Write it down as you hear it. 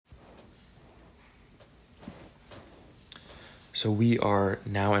So we are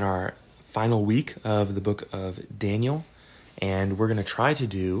now in our final week of the book of Daniel, and we're going to try to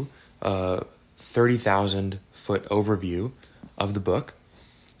do a 30,000-foot overview of the book.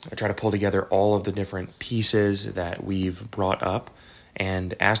 I try to pull together all of the different pieces that we've brought up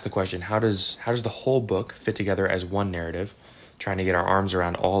and ask the question, how does the whole book fit together as one narrative, trying to get our arms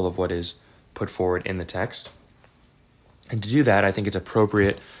around all of what is put forward in the text. And to do that, I think it's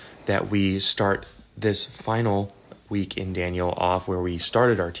appropriate that we start this final week in Daniel off where we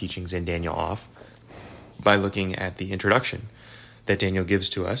started our teachings in Daniel off by looking at the introduction that Daniel gives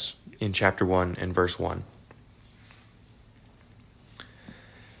to us in chapter 1 and verse 1.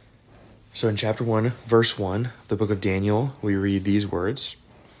 So in chapter 1, verse 1, the book of Daniel, we read these words: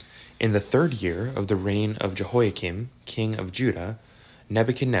 "In the 3rd year of the reign of Jehoiakim, king of Judah,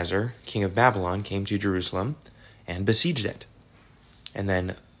 Nebuchadnezzar, king of Babylon, came to Jerusalem and besieged it." And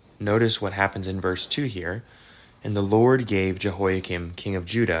then notice what happens in verse 2 here. "And the Lord gave Jehoiakim, king of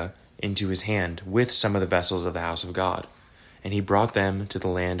Judah, into his hand with some of the vessels of the house of God. And he brought them to the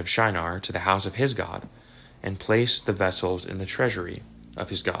land of Shinar, to the house of his God, and placed the vessels in the treasury of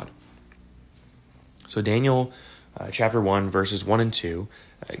his God." So Daniel chapter 1, verses 1 and 2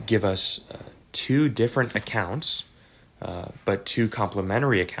 give us two different accounts, but two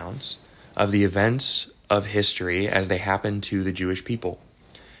complementary accounts of the events of history as they happen to the Jewish people.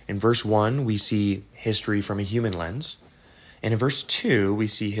 In verse 1, we see history from a human lens. And in verse 2, we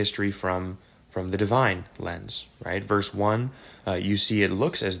see history from the divine lens, right? Verse 1, you see it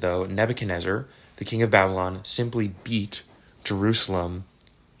looks as though Nebuchadnezzar, the king of Babylon, simply beat Jerusalem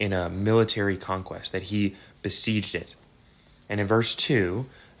in a military conquest, that he besieged it. And in verse 2,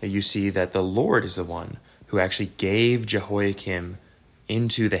 you see that the Lord is the one who actually gave Jehoiakim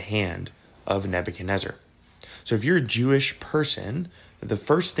into the hand of Nebuchadnezzar. So if you're a Jewish person, the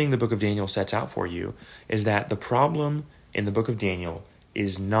first thing the book of Daniel sets out for you is that the problem in the book of Daniel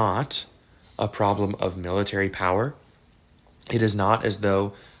is not a problem of military power. It is not as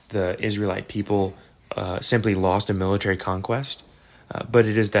though the Israelite people simply lost a military conquest, but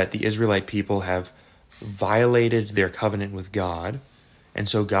it is that the Israelite people have violated their covenant with God, and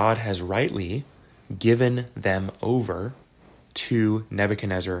so God has rightly given them over to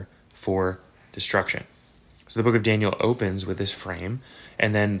Nebuchadnezzar for destruction. So the book of Daniel opens with this frame,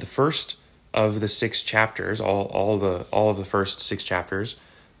 and then the first of the 6 chapters, all of the first 6 chapters,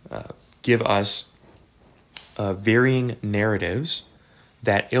 give us varying narratives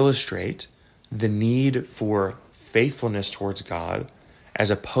that illustrate the need for faithfulness towards God, as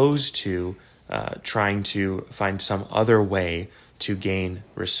opposed to trying to find some other way to gain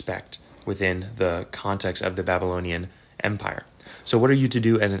respect within the context of the Babylonian Empire. So what are you to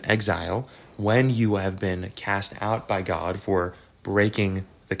do as an exile when you have been cast out by God for breaking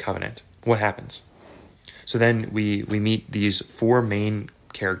the covenant? What happens? So then we meet these 4 main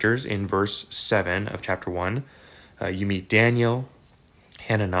characters in verse 7 of chapter 1. You meet Daniel,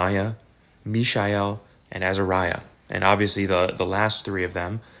 Hananiah, Mishael, and Azariah. And obviously the last 3 of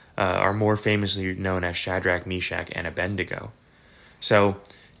them are more famously known as Shadrach, Meshach, and Abednego. So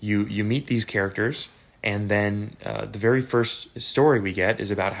you meet these characters, and then the very first story we get is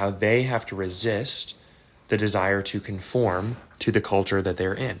about how they have to resist the desire to conform to the culture that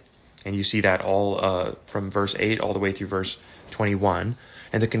they're in. And you see that all from verse 8 all the way through verse 21.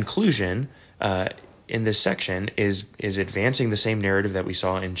 And the conclusion in this section is advancing the same narrative that we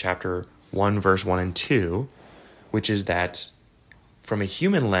saw in chapter 1, verse 1 and 2, which is that from a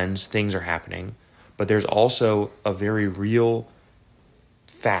human lens, things are happening, but there's also a very real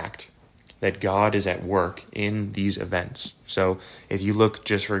fact that God is at work in these events. So if you look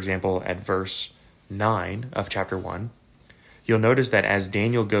just, for example, at verse 9 of chapter 1, you'll notice that as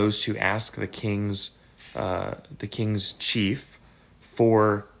Daniel goes to ask the king's chief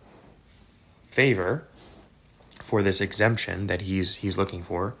for favor, for this exemption that he's looking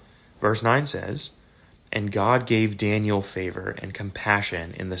for, verse 9 says, "And God gave Daniel favor and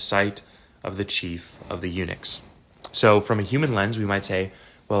compassion in the sight of the chief of the eunuchs." So from a human lens, we might say,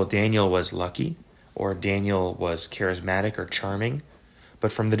 well, Daniel was lucky, or Daniel was charismatic or charming.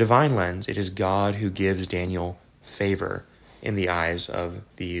 But from the divine lens, it is God who gives Daniel favor in the eyes of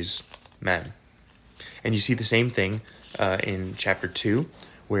these men. And you see the same thing in chapter 2,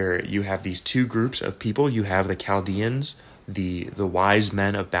 where you have these 2 groups of people. You have the Chaldeans, the wise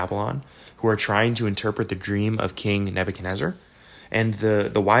men of Babylon, who are trying to interpret the dream of King Nebuchadnezzar. And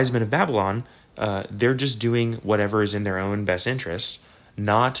the wise men of Babylon, they're just doing whatever is in their own best interests,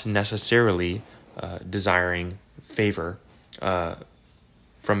 not necessarily desiring favor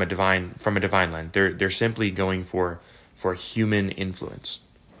from a divine lens. They're simply going for human influence.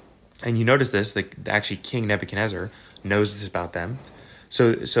 And you notice this, that actually King Nebuchadnezzar knows this about them.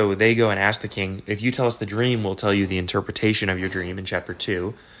 So they go and ask the king, if you tell us the dream, we'll tell you the interpretation of your dream in chapter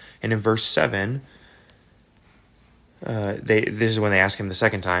 2. And in verse 7, this is when they ask him the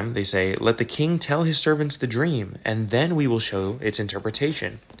second time. They say, let the king tell his servants the dream, and then we will show its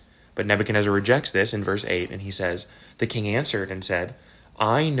interpretation. But Nebuchadnezzar rejects this in verse 8, and he says, the king answered and said,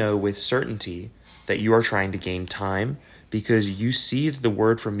 I know with certainty that you are trying to gain time, because you see that the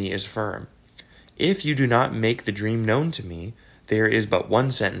word from me is firm. If you do not make the dream known to me, there is but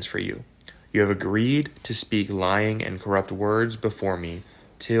one sentence for you. You have agreed to speak lying and corrupt words before me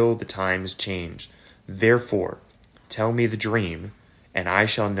till the times change. Therefore, tell me the dream, and I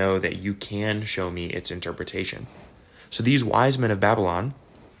shall know that you can show me its interpretation. So these wise men of Babylon,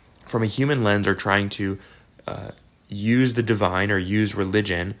 from a human lens, are trying to use the divine or use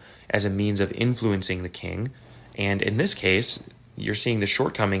religion as a means of influencing the king. And in this case, you're seeing the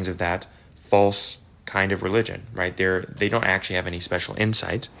shortcomings of that false kind of religion, right? They don't actually have any special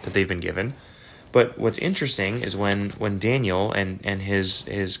insight that they've been given. But what's interesting is when Daniel and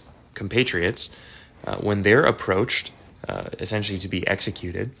his compatriots, when they're approached, essentially to be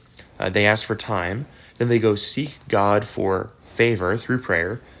executed, they ask for time. Then they go seek God for favor through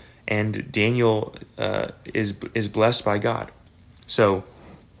prayer, and Daniel is blessed by God. So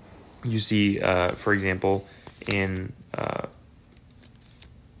you see, for example, in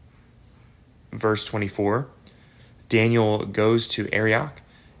verse 24, Daniel goes to Arioch,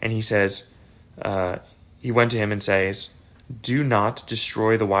 and he says, he went to him and says, do not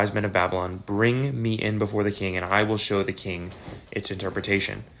destroy the wise men of Babylon. Bring me in before the king, and I will show the king its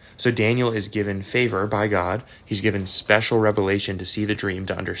interpretation. So Daniel is given favor by God. He's given special revelation to see the dream,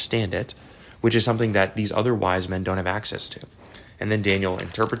 to understand it, which is something that these other wise men don't have access to. And then Daniel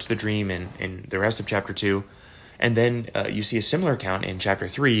interprets the dream in the rest of chapter 2. And then you see a similar account in chapter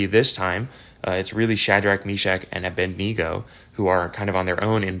 3. This time, it's really Shadrach, Meshach, and Abednego who are kind of on their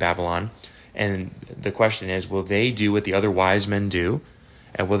own in Babylon. And the question is, will they do what the other wise men do?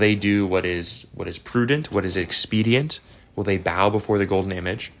 And will they do what is prudent, what is expedient? Will they bow before the golden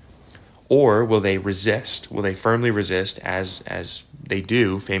image? Or will they resist? Will they firmly resist as they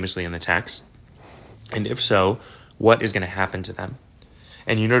do famously in the text? And if so, what is going to happen to them?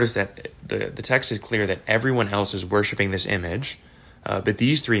 And you notice that the text is clear that everyone else is worshiping this image, but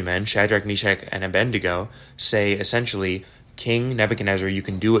these three men, Shadrach, Meshach, and Abednego, say essentially, King Nebuchadnezzar, you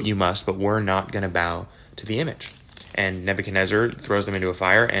can do what you must, but we're not going to bow to the image. And Nebuchadnezzar throws them into a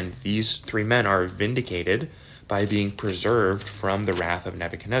fire, and these three men are vindicated by being preserved from the wrath of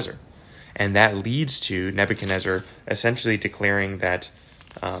Nebuchadnezzar. And that leads to Nebuchadnezzar essentially declaring that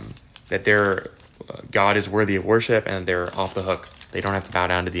their God is worthy of worship, and they're off the hook. They don't have to bow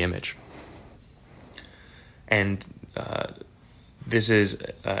down to the image. And this is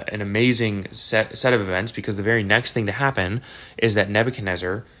an amazing set of events, because the very next thing to happen is that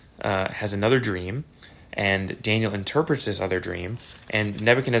Nebuchadnezzar has another dream, and Daniel interprets this other dream, and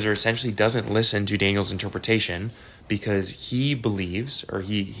Nebuchadnezzar essentially doesn't listen to Daniel's interpretation because he believes, or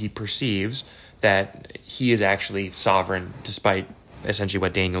he perceives, that he is actually sovereign despite essentially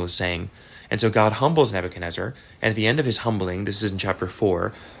what Daniel is saying. And so God humbles Nebuchadnezzar, and at the end of his humbling, this is in chapter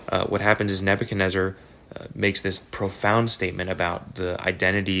 4, what happens is Nebuchadnezzar makes this profound statement about the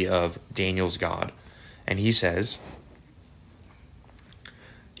identity of Daniel's God. And he says,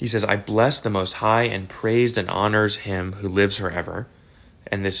 I bless the Most High and praised and honors him who lives forever.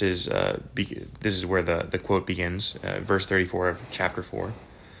 And this is where the quote begins, verse 34 of chapter 4.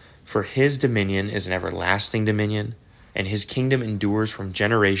 For his dominion is an everlasting dominion, and his kingdom endures from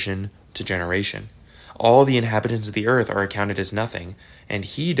generation to generation. All the inhabitants of the earth are accounted as nothing, and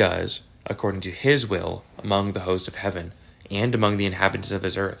he does according to his will among the host of heaven and among the inhabitants of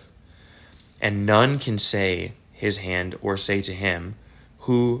his earth. And none can say his hand or say to him,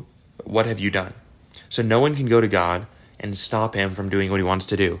 what have you done? So no one can go to God and stop him from doing what he wants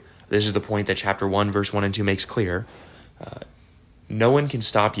to do. This is the point that chapter 1, verse 1 and 2 makes clear. No one can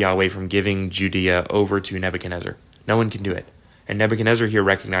stop Yahweh from giving Judea over to Nebuchadnezzar. No one can do it. And Nebuchadnezzar here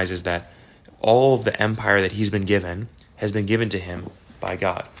recognizes that all of the empire that he's been given has been given to him by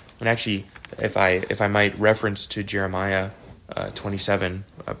God. And actually, if I might reference to Jeremiah 27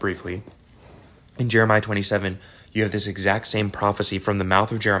 briefly, in Jeremiah 27, you have this exact same prophecy from the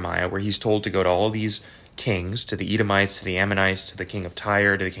mouth of Jeremiah, where he's told to go to all these kings, to the Edomites, to the Ammonites, to the king of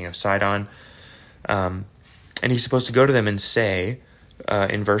Tyre, to the king of Sidon, and he's supposed to go to them and say,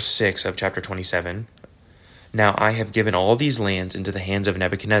 in verse 6 of chapter 27, now I have given all these lands into the hands of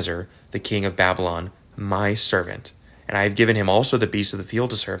Nebuchadnezzar, the king of Babylon, my servant. And I have given him also the beasts of the field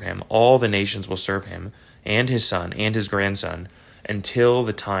to serve him. All the nations will serve him, and his son, and his grandson, until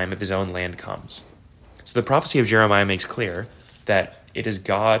the time of his own land comes. So the prophecy of Jeremiah makes clear that it is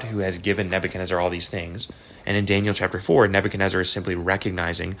God who has given Nebuchadnezzar all these things. And in Daniel chapter 4, Nebuchadnezzar is simply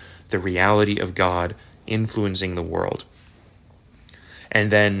recognizing the reality of God influencing the world.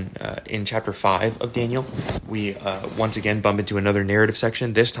 And then in chapter 5 of Daniel, we once again bump into another narrative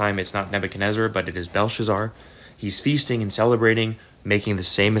section. This time it's not Nebuchadnezzar, but it is Belshazzar. He's feasting and celebrating, making the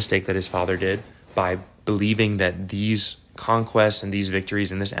same mistake that his father did by believing that these conquests and these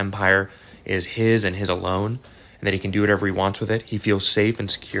victories in this empire is his and his alone, and that he can do whatever he wants with it. He feels safe and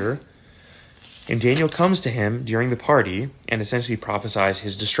secure. And Daniel comes to him during the party and essentially prophesies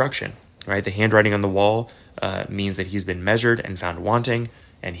his destruction. Right? The handwriting on the wall means that he's been measured and found wanting,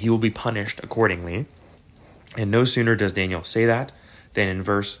 and he will be punished accordingly. And no sooner does Daniel say that than in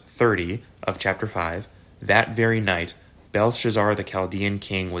verse 30 of chapter 5, that very night Belshazzar the Chaldean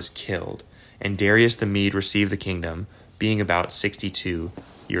king was killed, and Darius the Mede received the kingdom, being about 62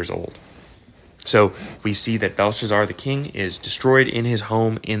 years old. So we see that Belshazzar the king is destroyed in his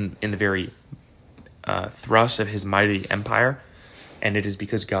home in the very thrust of his mighty empire, and it is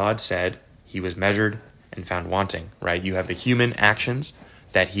because God said he was measured and found wanting, right? You have the human actions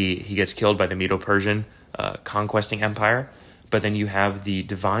that he gets killed by the Medo-Persian conquesting empire, but then you have the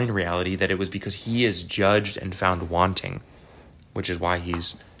divine reality that it was because he is judged and found wanting, which is why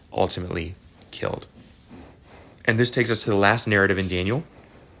he's ultimately killed. And this takes us to the last narrative in Daniel.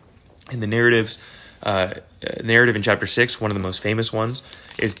 In the narrative in chapter 6, one of the most famous ones,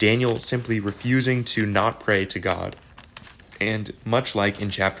 is Daniel simply refusing to not pray to God. And much like in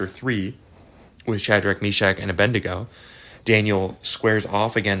chapter 3 with Shadrach, Meshach, and Abednego, Daniel squares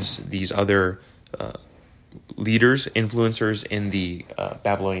off against these other leaders, influencers in the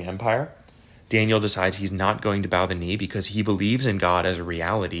Babylonian Empire. Daniel decides he's not going to bow the knee because he believes in God as a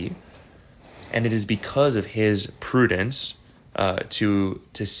reality. And it is because of his prudence to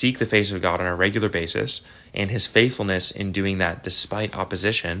seek the face of God on a regular basis and his faithfulness in doing that despite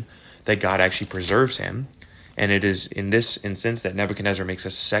opposition that God actually preserves him. And it is in this instance that Nebuchadnezzar makes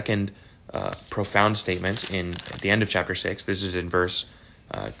a second profound statement at the end of chapter 6. This is in verse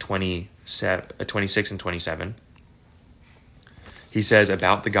 26 and 27. He says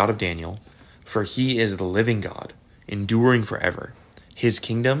about the God of Daniel, "For he is the living God, enduring forever. His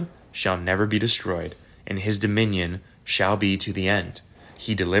kingdom shall never be destroyed, and his dominion shall be to the end.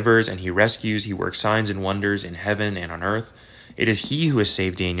 He delivers and he rescues. He works signs and wonders in heaven and on earth. It is he who has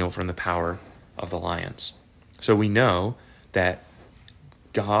saved Daniel from the power of the lions." So we know that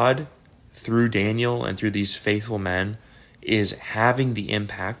God, through Daniel and through these faithful men, is having the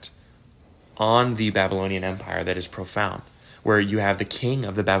impact on the Babylonian Empire that is profound, where you have the king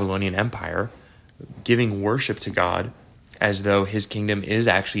of the Babylonian Empire giving worship to God as though his kingdom is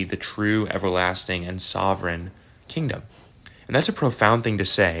actually the true, everlasting, and sovereign kingdom. And that's a profound thing to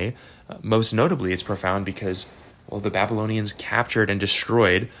say. Most notably, it's profound because, well, the Babylonians captured and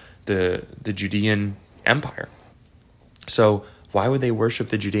destroyed the Judean Empire. So why would they worship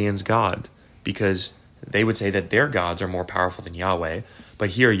the Judeans' God? Because they would say that their gods are more powerful than Yahweh.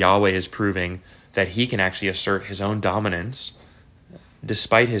 But here Yahweh is proving that he can actually assert his own dominance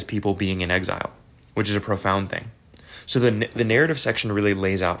despite his people being in exile, which is a profound thing. So the narrative section really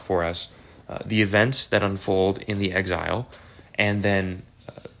lays out for us the events that unfold in the exile, and then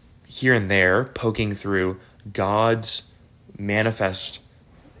here and there poking through God's manifest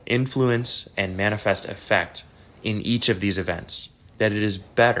influence and manifest effect in each of these events. That it is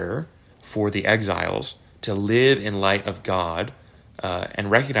better for the exiles to live in light of God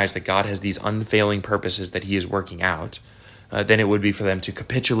and recognize that God has these unfailing purposes that he is working out than it would be for them to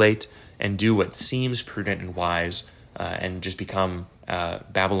capitulate and do what seems prudent and wise and just become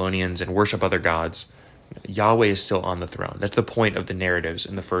Babylonians and worship other gods. Yahweh is still on the throne. That's the point of the narratives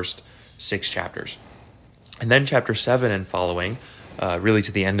in the first 6 chapters. And then chapter 7 and following, really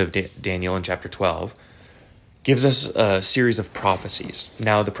to the end of Daniel in chapter 12, gives us a series of prophecies.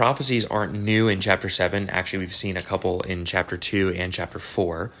 Now, the prophecies aren't new in chapter 7. Actually, we've seen a couple in chapter 2 and chapter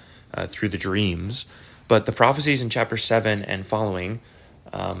 4 through the dreams. But the prophecies in chapter 7 and following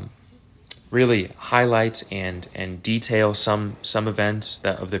really highlight and detail some events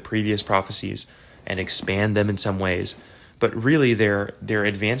of the previous prophecies and expand them in some ways. But really, they're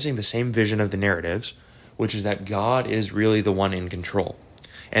advancing the same vision of the narratives, which is that God is really the one in control.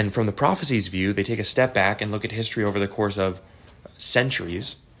 And from the prophecies' view, they take a step back and look at history over the course of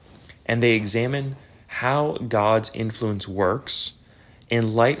centuries, and they examine how God's influence works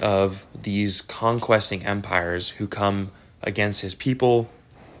in light of these conquesting empires who come against his people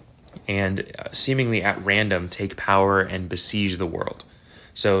and seemingly at random take power and besiege the world.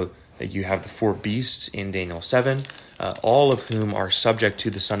 So You have the four beasts in Daniel 7, all of whom are subject to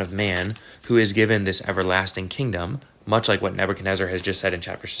the Son of Man, who is given this everlasting kingdom, much like what Nebuchadnezzar has just said in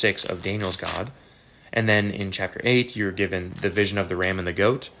chapter 6 of Daniel's God. And then in chapter 8, you're given the vision of the ram and the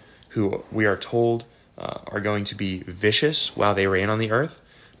goat, who we are told are going to be vicious while they reign on the earth,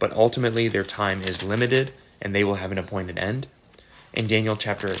 but ultimately their time is limited and they will have an appointed end. In Daniel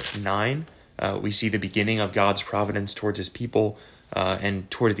chapter 9, we see the beginning of God's providence towards his people, and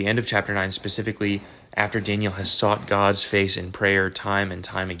towards the end of chapter 9 specifically, after Daniel has sought God's face in prayer time and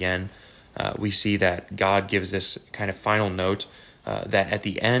time again, we see that God gives this kind of final note that at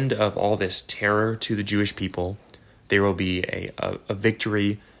the end of all this terror to the Jewish people, there will be a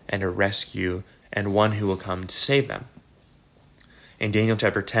victory and a rescue and one who will come to save them. In Daniel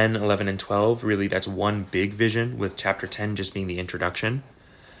chapter 10, 11, and 12, really that's one big vision, with chapter 10 just being the introduction.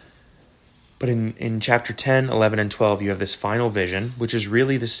 But in chapter 10, 11, and 12, you have this final vision, which is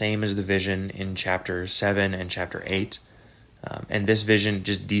really the same as the vision in chapter 7 and chapter 8. And this vision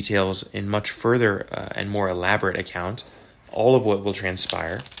just details in much further and more elaborate account all of what will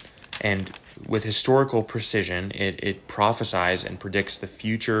transpire. And with historical precision, it prophesies and predicts the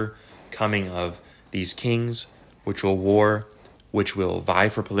future coming of these kings, which will war, which will vie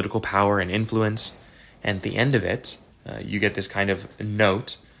for political power and influence. And at the end of it, you get this kind of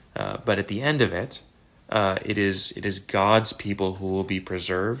note, but at the end of it, it is God's people who will be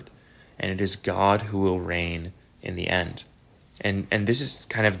preserved, and it is God who will reign in the end. And this is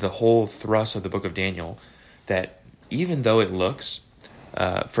kind of the whole thrust of the book of Daniel, that even though it looks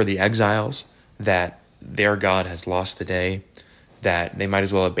for the exiles that their God has lost the day, that they might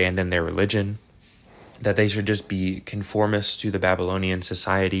as well abandon their religion, that they should just be conformists to the Babylonian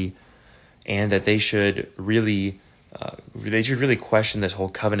society, and that they should really question this whole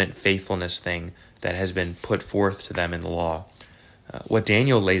covenant faithfulness thing that has been put forth to them in the law. What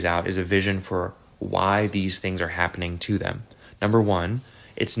Daniel lays out is a vision for why these things are happening to them. Number one,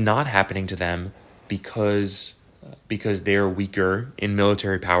 it's not happening to them because they're weaker in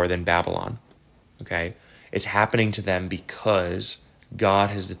military power than Babylon. Okay? It's happening to them because God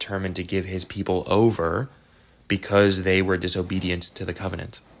has determined to give his people over because they were disobedient to the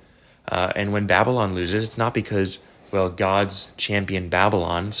covenant. And when Babylon loses, it's not because, God's champion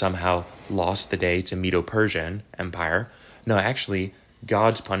Babylon somehow lost the day to Medo-Persian Empire. No, actually,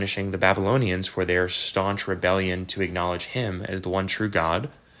 God's punishing the Babylonians for their staunch rebellion to acknowledge him as the one true God,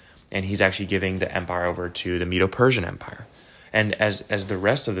 and he's actually giving the empire over to the Medo-Persian Empire. And as the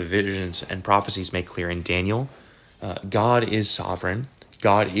rest of the visions and prophecies make clear in Daniel, God is sovereign.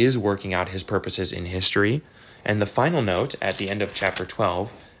 God is working out his purposes in history. And the final note at the end of chapter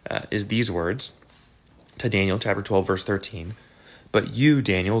 12 is these words to Daniel, chapter 12, verse 13. But you,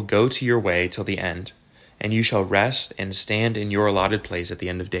 Daniel, go to your way till the end, and you shall rest and stand in your allotted place at the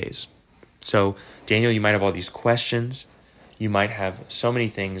end of days. So, Daniel, you might have all these questions. You might have so many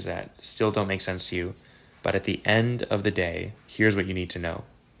things that still don't make sense to you. But at the end of the day, here's what you need to know.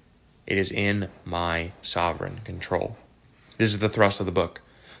 It is in my sovereign control. This is the thrust of the book.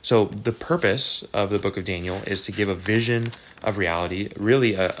 So the purpose of the book of Daniel is to give a vision of reality,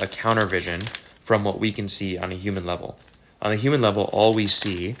 really a counter vision from what we can see on a human level. On a human level, all we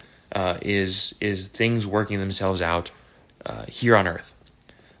see is things working themselves out here on earth.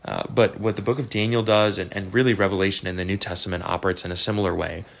 But what the book of Daniel does, and really Revelation in the New Testament operates in a similar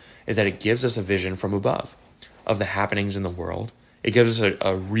way, is that it gives us a vision from above of the happenings in the world. It gives us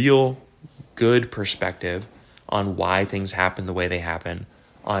a real good perspective on why things happen the way they happen,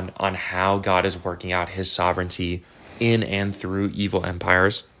 on how God is working out his sovereignty in and through evil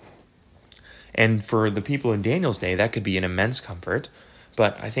empires. And for the people in Daniel's day, that could be an immense comfort.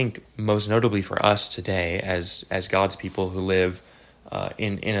 But I think most notably for us today, as God's people who live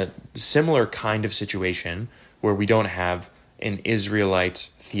in a similar kind of situation where we don't have an Israelite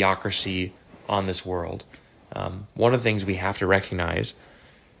theocracy on this world, one of the things we have to recognize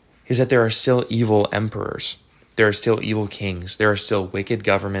is that there are still evil emperors. There are still evil kings. There are still wicked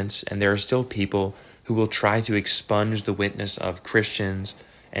governments, and there are still people who will try to expunge the witness of Christians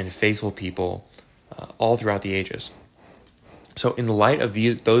and faithful people all throughout the ages. So in the light of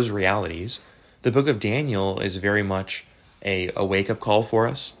those realities, the book of Daniel is very much a wake-up call for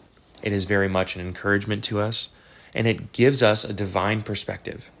us. It is very much an encouragement to us, and it gives us a divine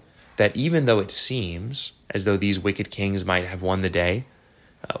perspective that even though it seems as though these wicked kings might have won the day,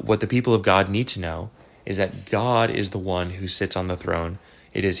 what the people of God need to know is that God is the one who sits on the throne.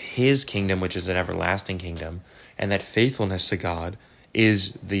 It is his kingdom, which is an everlasting kingdom, and that faithfulness to God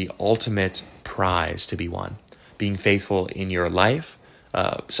is the ultimate prize to be won. Being faithful in your life,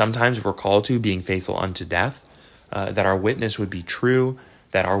 sometimes we're called to being faithful unto death, that our witness would be true,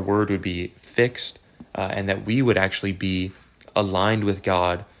 that our word would be fixed, and that we would actually be aligned with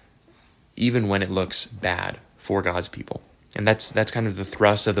God even when it looks bad for God's people. And that's kind of the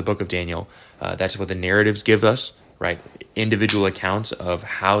thrust of the book of Daniel. That's what the narratives give us, right? Individual accounts of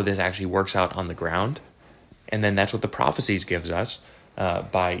how this actually works out on the ground. And then that's what the prophecies gives us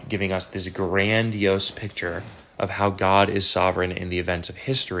by giving us this grandiose picture of how God is sovereign in the events of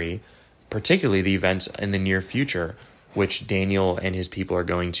history, particularly the events in the near future, which Daniel and his people are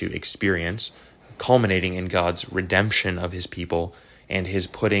going to experience, culminating in God's redemption of his people and his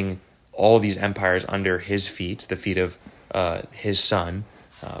putting all these empires under his feet, the feet of his son,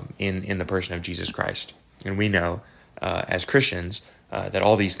 in the person of Jesus Christ. And we know as Christians that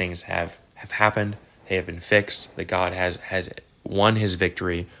all these things have happened, they have been fixed, that God has won his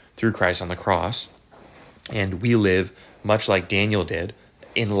victory through Christ on the cross, and we live much like Daniel did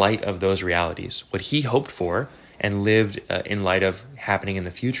in light of those realities. What he hoped for and lived in light of happening in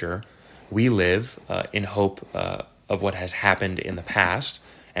the future, we live in hope of what has happened in the past,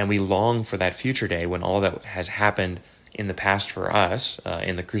 and we long for that future day when all that has happened in the past for us,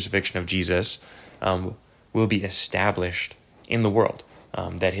 in the crucifixion of Jesus, will be established in the world.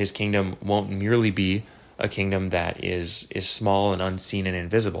 That his kingdom won't merely be a kingdom that is small and unseen and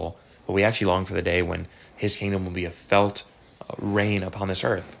invisible, but we actually long for the day when his kingdom will be a felt reign upon this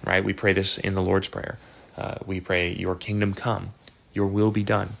earth, right? We pray this in the Lord's Prayer. We pray, your kingdom come, your will be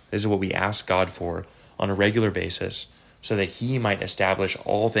done. This is what we ask God for on a regular basis, so that he might establish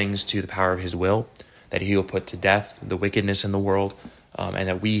all things to the power of his will, that he will put to death the wickedness in the world, and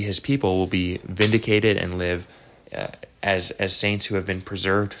that we, his people, will be vindicated and live as saints who have been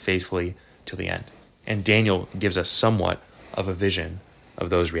preserved faithfully till the end. And Daniel gives us somewhat of a vision of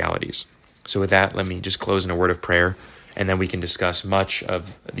those realities. So with that, let me just close in a word of prayer, and then we can discuss much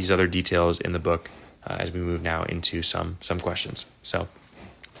of these other details in the book as we move now into some questions. So,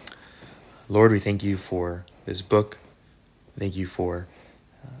 Lord, we thank you for this book. Thank you for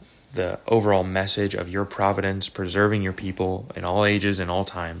the overall message of your providence, preserving your people in all ages and all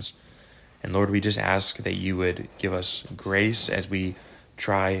times. And Lord, we just ask that you would give us grace as we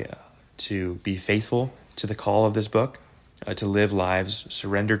try to be faithful to the call of this book, to live lives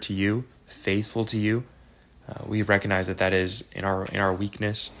surrendered to you, faithful to you. We recognize that is in our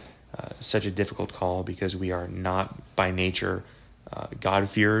weakness such a difficult call, because we are not by nature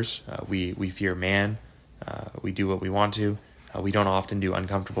God-fearers. We fear man. We do what we want to. We don't often do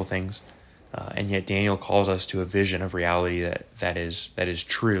uncomfortable things. And yet Daniel calls us to a vision of reality that is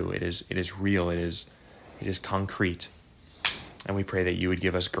true. It is real. It is concrete. And we pray that you would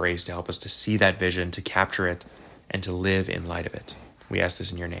give us grace to help us to see that vision, to capture it, and to live in light of it. We ask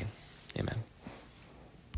this in your name. Amen.